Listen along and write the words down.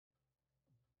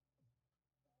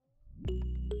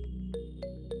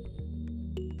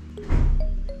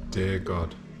Dear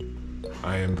God,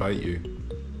 I invite you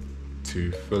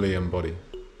to fully embody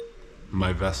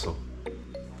my vessel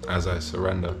as I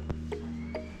surrender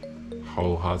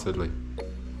wholeheartedly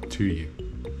to you.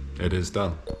 It is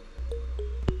done.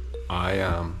 I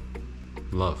am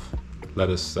love. Let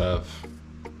us serve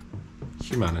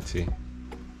humanity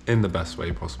in the best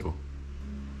way possible.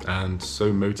 And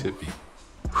so mote it be.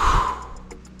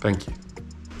 Thank you.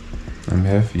 I'm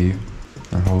here for you.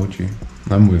 I hold you.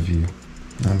 I'm with you.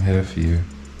 I'm here for you.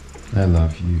 I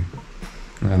love you.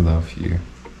 I love you.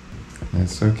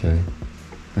 It's okay.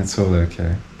 It's all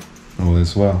okay. All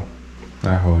is well.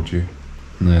 I hold you.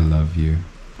 And I love you.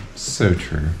 So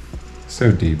true.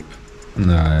 So deep.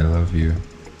 And I love you.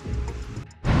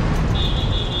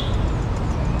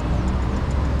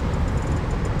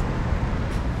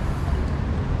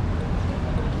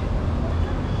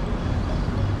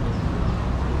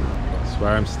 That's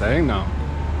where I'm staying now.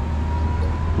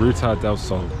 Ruta del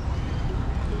Sol.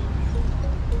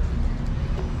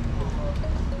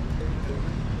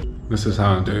 This is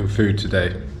how I'm doing food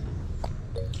today.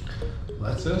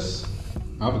 Lettuce,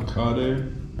 avocado,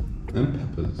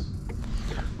 and peppers.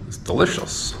 It's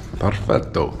delicious.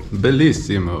 Perfetto.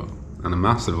 Bellissimo. And a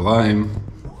massive lime.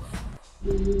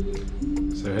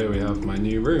 So here we have my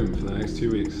new room for the next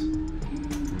 2 weeks.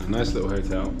 A nice little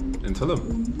hotel in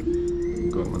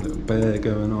Tulum. Got my little bed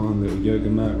going on, little yoga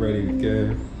mat ready to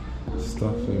go.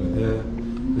 Stuff over here.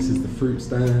 This is the fruit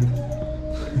stand.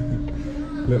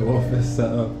 Little office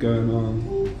setup going on.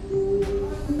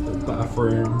 The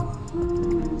bathroom.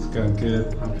 It's going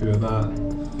good. Happy with that.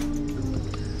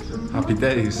 Happy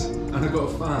days. And I got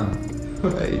a fan.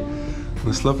 Hey.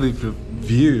 This lovely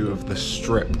view of the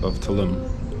strip of Tulum.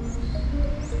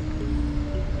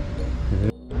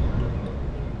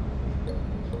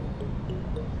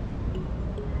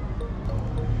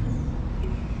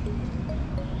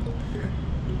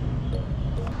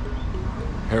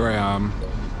 Here I am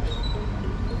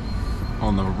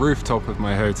on the rooftop of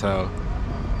my hotel,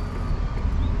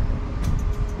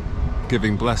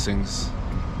 giving blessings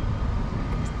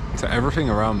to everything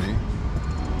around me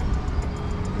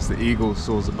as the eagle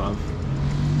soars above.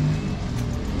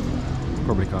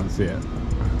 Probably can't see it.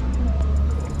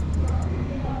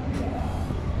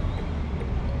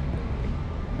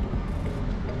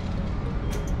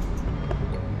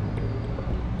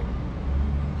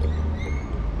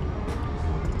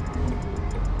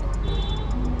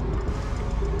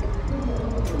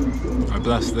 I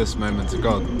bless this moment to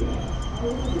God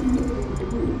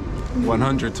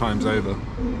 100 times over.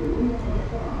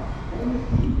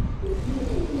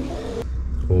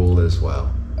 All is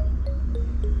well.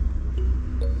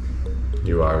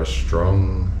 You are a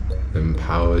strong,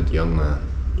 empowered young man.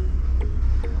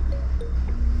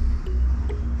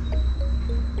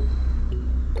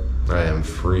 I am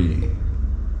free,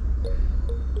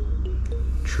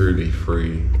 truly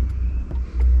free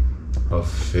of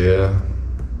fear,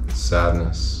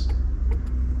 sadness,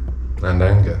 and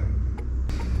anger.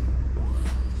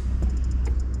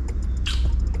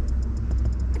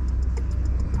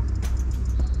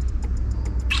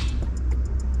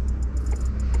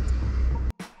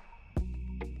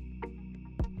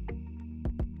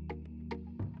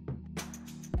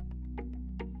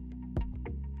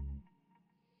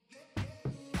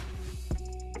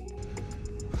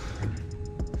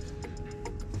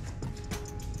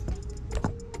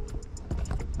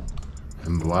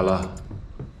 And voila.